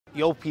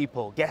Yo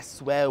people,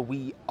 guess where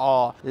we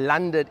are?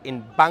 Landed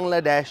in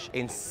Bangladesh,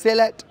 in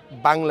Shylat,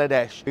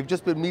 Bangladesh. We've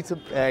just been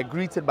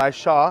greeted by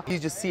Shah.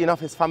 He's just seeing off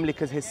his family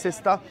because his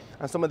sister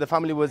and some of the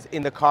family was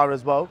in the car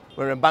as well.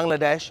 We're in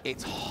Bangladesh.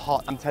 It's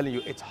hot, I'm telling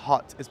you, it's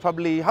hot. It's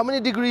probably, how many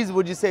degrees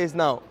would you say it's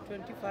now?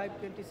 25,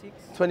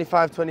 26.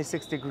 25,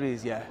 26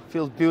 degrees, yeah.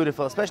 Feels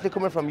beautiful, especially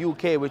coming from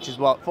UK, which is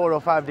what, 4 or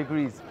 5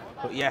 degrees.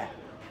 But yeah,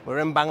 we're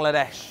in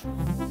Bangladesh.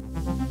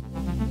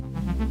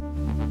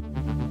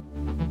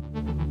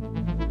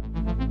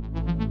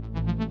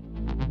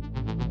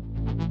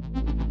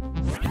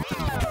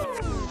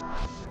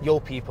 Yo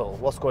people,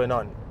 what's going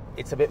on?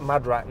 It's a bit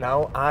mad right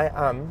now. I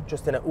am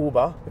just in an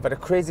Uber. We've had a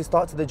crazy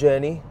start to the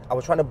journey. I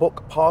was trying to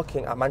book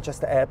parking at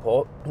Manchester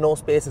Airport. No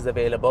spaces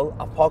available.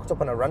 I've parked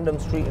up on a random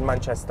street in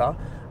Manchester.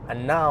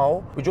 And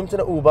now we jumped in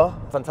an Uber,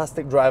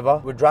 fantastic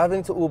driver. We're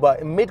driving to Uber.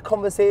 In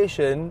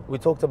mid-conversation, we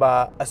talked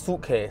about a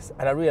suitcase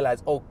and I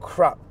realized, oh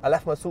crap, I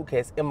left my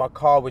suitcase in my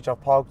car, which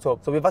I've parked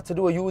up. So we've had to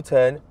do a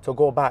U-turn to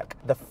go back.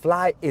 The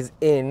flight is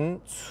in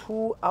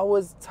 2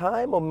 hours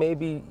time, or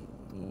maybe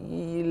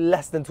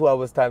less than 2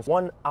 hours time.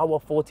 1 hour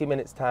 40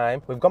 minutes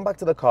time. We've gone back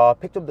to the car,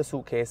 picked up the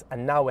suitcase,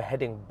 and now we're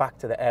heading back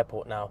to the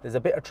airport now. There's a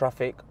bit of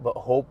traffic, but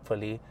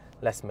hopefully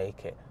let's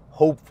make it.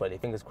 Hopefully,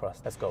 fingers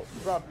crossed. Let's go.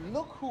 Bruv,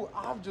 look who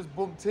I've just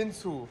bumped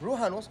into.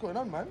 Rohan, what's going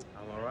on, man?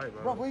 I'm alright,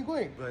 bro. Bruv, where are you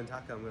going? I'm going to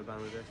Dhaka, I'm going to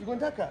Bangladesh. You going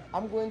to Dhaka?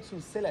 I'm going to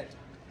Shylat.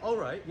 All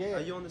right. Yeah.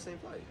 Are you on the same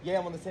flight? Yeah,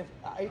 I'm on the same.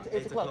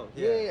 8 o'clock.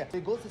 Yeah. So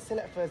you go to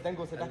Shylat first, then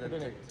go to Dhaka,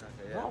 don't you?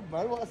 Yeah. Wow,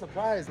 man, what a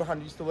surprise.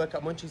 Rohan used to work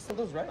at Munchies. Still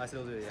does, right? I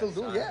still do, yeah. Still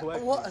do, yeah? I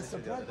What a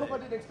surprise. Come, I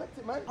didn't expect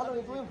it, man. How long are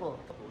you going for?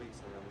 A couple of weeks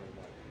and I'm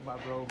going back.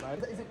 My bro,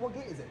 man. Is it, what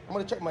gate is it? I'm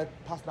going to check my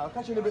pass now. I'll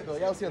catch you in a bit, though.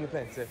 Yeah, I'll see you on the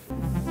plane. Safe.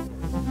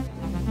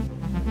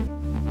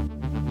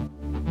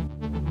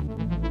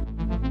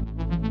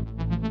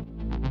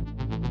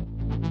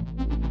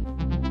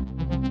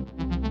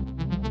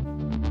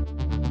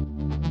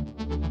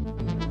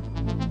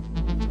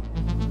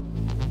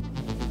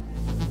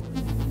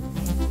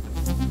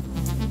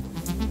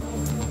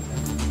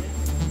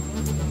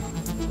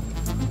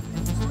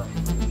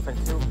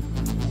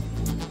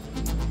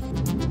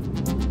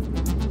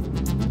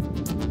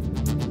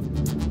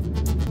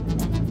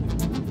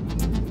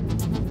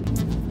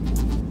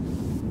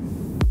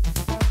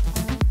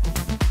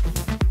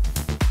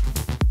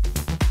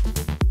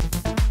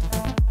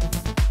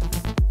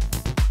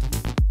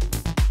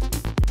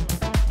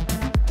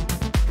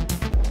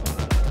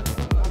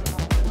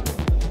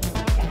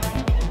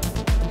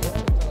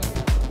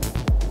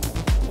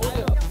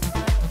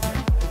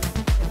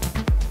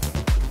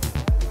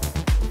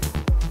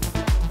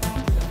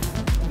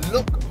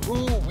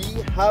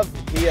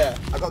 Here,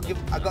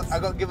 I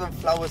got given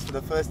flowers for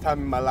the first time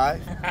in my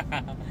life.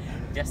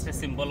 Just a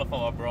symbol of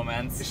our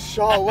bromance.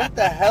 Shah, what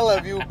the hell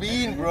have you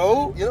been,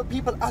 bro? You know,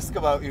 people ask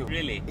about you.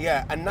 Really?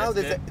 Yeah, and now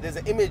there's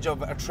an image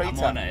of a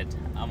traitor.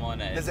 I'm on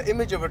it. There's an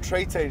image of a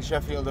traitor in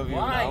Sheffield of you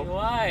now.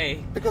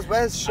 Why? Because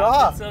where's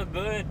Shah? I've been so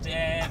good,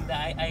 and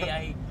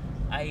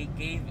I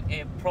gave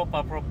a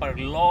proper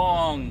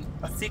long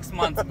 6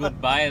 months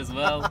goodbye as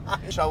well.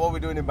 Shah, what are we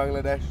doing in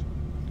Bangladesh?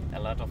 A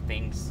lot of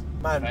things.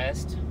 Man.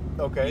 First,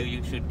 okay.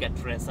 You should get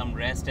some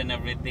rest and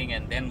everything,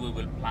 and then we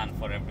will plan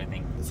for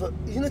everything. So,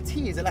 you know,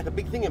 tea, is it like a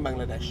big thing in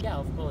Bangladesh? Yeah,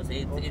 of course.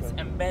 It's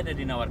embedded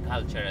in our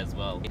culture as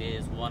well. It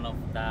is one of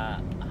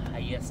the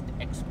highest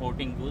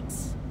exporting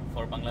goods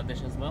for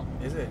Bangladesh as well.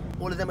 Is it?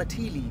 All of them are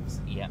tea leaves?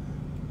 Yeah.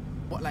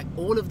 What, like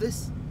all of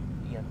this?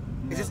 Yeah.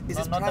 Is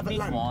this not private the big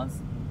land? ones,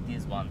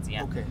 these ones,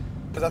 yeah. Okay.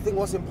 Because I think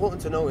what's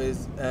important to know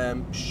is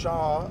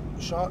Shah,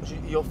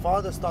 your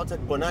father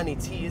started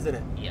Bonani Tea, isn't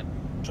it? Yep.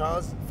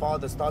 Shah's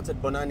father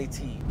started Bonani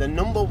Tea, the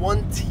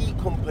 #1 tea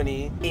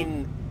company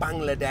in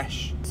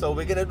Bangladesh. So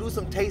we're gonna do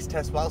some taste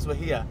tests whilst we're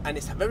here, and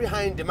it's very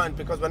high in demand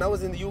because when I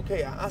was in the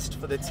UK, I asked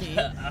for the tea,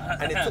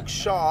 and it took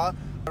Shah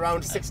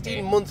around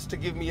 16 months to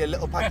give me a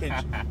little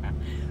package.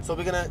 So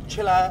we're gonna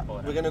chill out,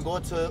 we're gonna go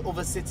to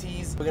other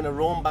cities, we're gonna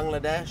roam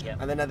Bangladesh,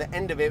 and then at the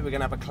end of it, we're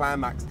gonna have a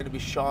climax. It'll be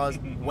Shah's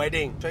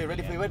wedding. Shah, you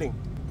ready for your wedding?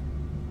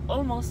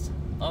 Almost.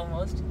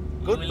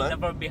 Good, you will man.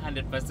 never be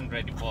 100%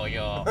 ready for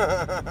your,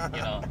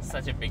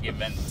 such a big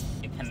event.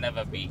 You can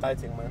never be.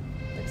 Exciting, man.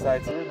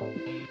 Exciting.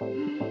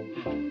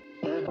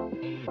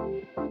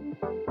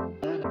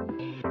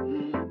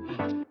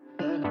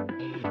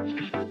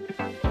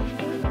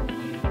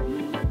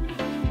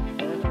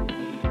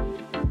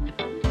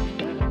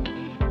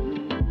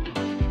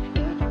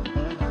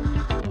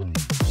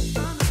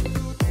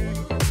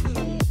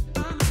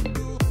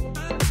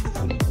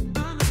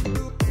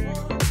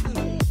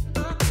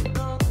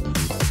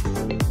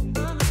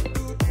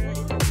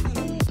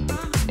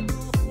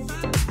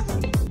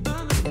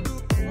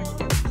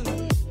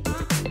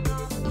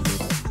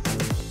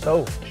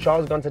 So,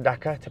 Shah's gone to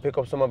Dhaka to pick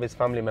up some of his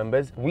family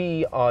members.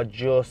 We are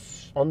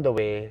just on the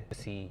way to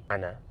see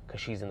Anna, because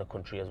she's in the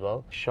country as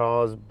well.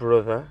 Shah's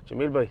brother,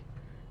 Jamil bhai,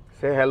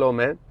 say hello,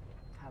 man.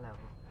 Hello.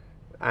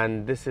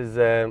 And this is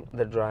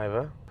the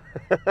driver.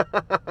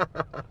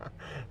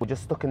 We're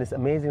just stuck in this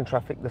amazing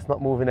traffic that's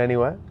not moving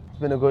anywhere.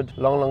 been a good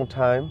long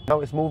time.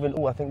 Now it's moving.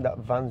 Oh, I think that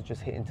van's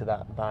just hit into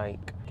that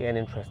bike. Getting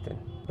interesting.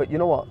 But you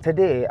know what?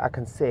 Today I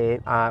can say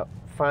I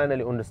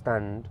finally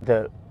understand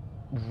the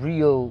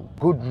real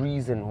good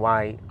reason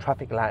why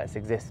traffic lights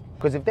exist.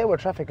 Because if there were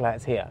traffic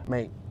lights here,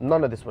 mate,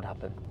 none of this would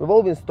happen. We've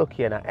all been stuck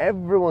here now.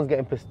 Everyone's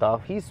getting pissed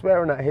off. He's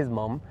swearing at his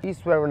mum. He's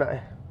swearing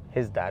at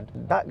his dad.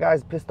 That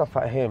guy's pissed off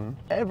at him.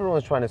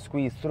 Everyone's trying to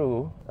squeeze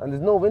through and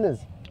there's no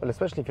winners. Well,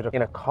 especially if you're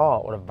in a car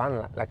or a van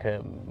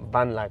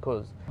like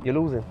us, you're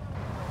losing.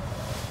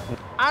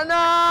 Anna!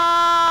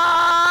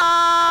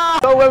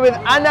 So we're with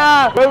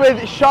Anna, we're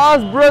with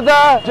Shah's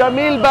brother,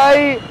 Jamil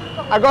Bhai.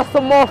 I got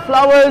some more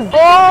flowers.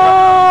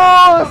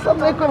 Oh,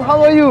 assalamu alaikum,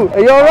 how are you? Are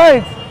you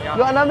alright? Yeah.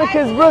 You're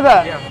Anamika's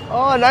brother? Yeah.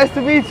 Oh, nice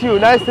to meet you,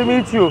 nice to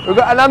meet you. We've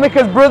got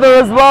Anamika's brother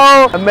as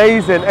well.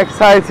 Amazing,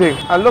 exciting.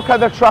 And look at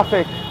the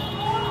traffic.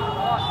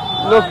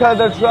 Look at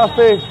the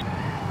traffic.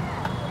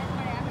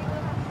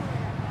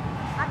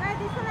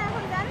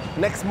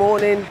 Next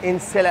morning in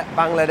Shylat,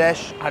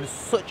 Bangladesh, I had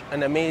such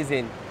an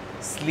amazing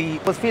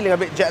sleep. I was feeling a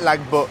bit jet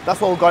lagged, but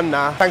that's all gone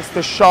now. Thanks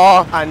to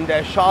Shah and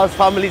Shah's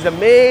family's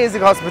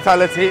amazing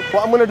hospitality.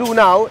 What I'm gonna do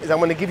now is I'm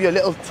gonna give you a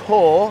little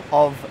tour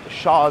of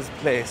Shah's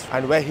place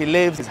and where he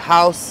lives, his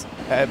house.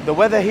 The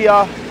weather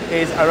here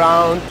is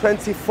around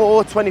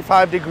 24,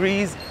 25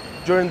 degrees.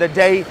 During the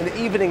day. In the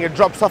evening it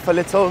drops off a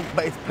little,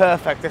 but it's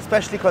perfect,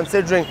 especially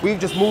considering we've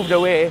just moved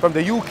away from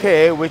the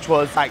UK, which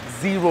was like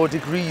 0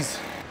 degrees.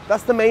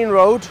 That's the main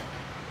road,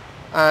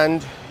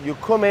 and you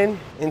come in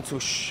into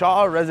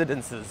Shah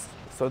residences.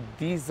 So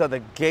these are the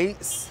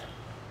gates.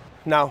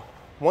 Now,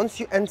 once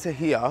you enter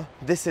here,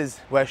 this is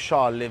where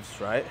Shah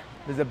lives, right?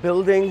 There's a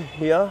building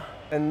here,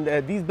 and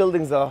these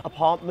buildings are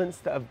apartments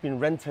that have been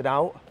rented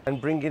out and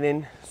bringing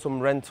in some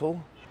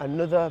rental.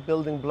 Another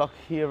building block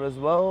here as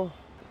well.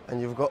 And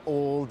you've got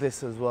all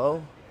this as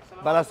well.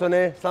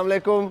 Balasone,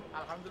 assalamu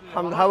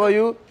alaikum. How are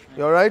you?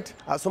 You all right?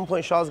 At some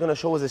point, Shah's going to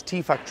show us his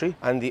tea factory,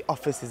 and the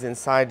office is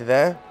inside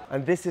there.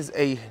 And this is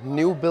a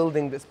new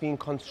building that's being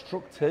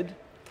constructed.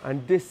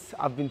 And this,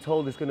 I've been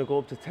told, is going to go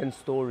up to 10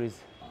 stories.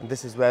 And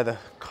this is where the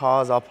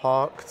cars are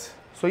parked.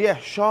 So yeah,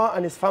 Shah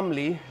and his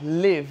family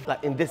live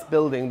like in this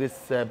building,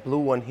 this blue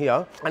one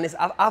here. And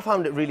I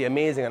found it really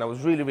amazing, and I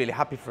was really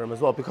happy for him as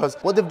well, because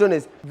what they've done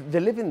is they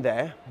live in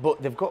there, but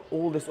they've got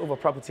all this other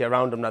property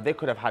around them. Now they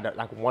could have had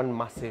like one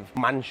massive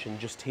mansion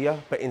just here,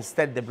 but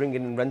instead they're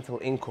bringing in rental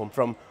income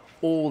from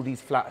all these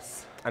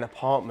flats and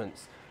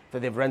apartments that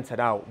they've rented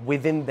out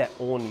within their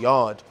own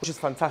yard, which is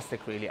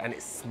fantastic really, and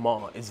it's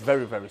smart. It's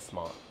very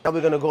smart. Now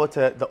we're gonna go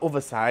to the other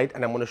side,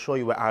 and I'm gonna show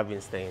you where I've been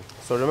staying.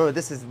 So remember,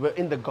 we're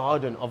in the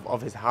garden of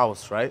his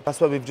house, right?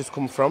 That's where we've just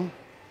come from,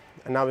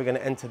 and now we're gonna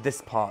enter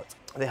this part.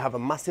 They have a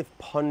massive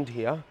pond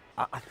here.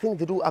 I think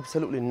they do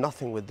absolutely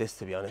nothing with this,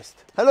 to be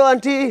honest. Hello,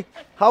 Auntie.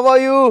 How are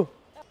you?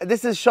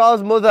 This is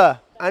Shah's mother.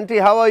 Auntie,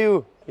 how are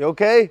you? You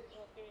okay?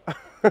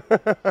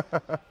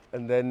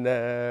 And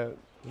then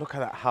look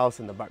at that house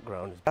in the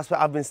background. That's where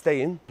I've been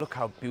staying. Look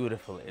how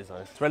beautiful it is.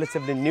 It's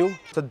relatively new.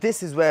 So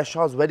this is where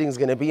Shah's wedding is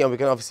going to be, and we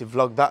can obviously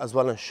vlog that as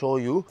well and show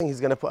you. I think he's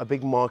going to put a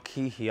big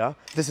marquee here.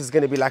 This is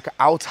going to be like an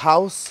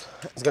outhouse.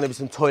 There's going to be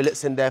some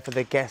toilets in there for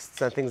the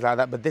guests and things like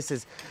that. But this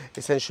is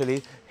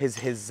essentially his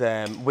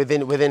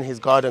within his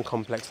garden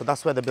complex. So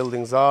that's where the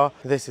buildings are.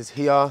 This is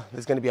here.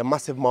 There's going to be a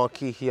massive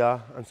marquee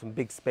here and some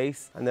big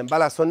space. And then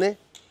Balasone.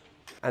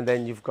 And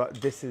then you've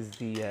got, this is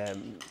the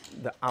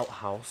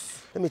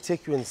outhouse. Let me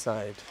take you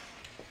inside.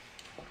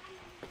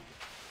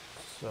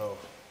 So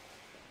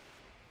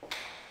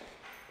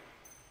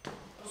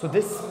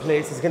this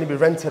place is going to be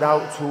rented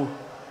out to,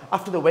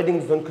 after the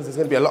wedding's done, because there's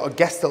going to be a lot of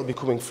guests that will be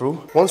coming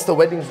through. Once the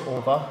wedding's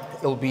over,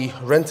 it'll be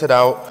rented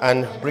out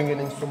and bringing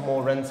in some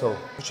more rental,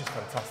 which is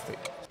fantastic.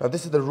 Now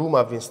this is the room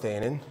I've been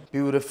staying in.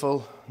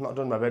 Beautiful. Not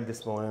done my bed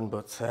this morning,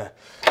 but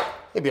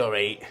it'll be all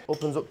right.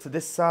 Opens up to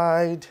this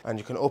side, and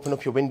you can open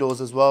up your windows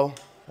as well.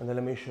 And then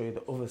let me show you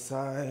the other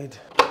side.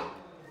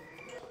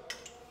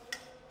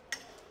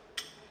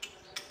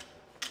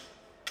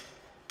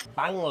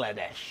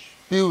 Bangladesh.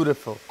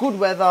 Beautiful. Good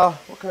weather.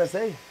 What can I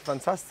say?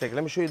 Fantastic.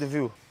 Let me show you the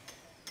view.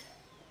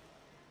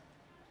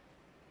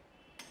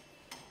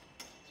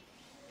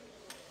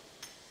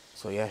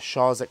 So yeah,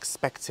 Shah's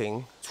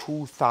expecting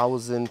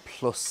 2,000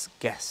 plus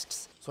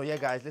guests. So yeah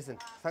guys, listen,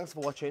 thanks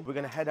for watching. We're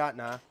gonna head out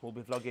now. We'll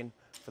be vlogging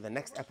for the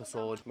next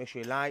episode. Make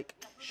sure you like,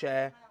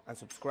 share and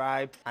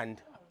subscribe,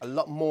 and a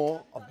lot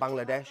more of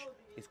Bangladesh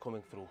is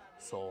coming through.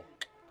 So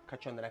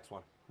catch you on the next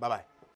one. Bye bye.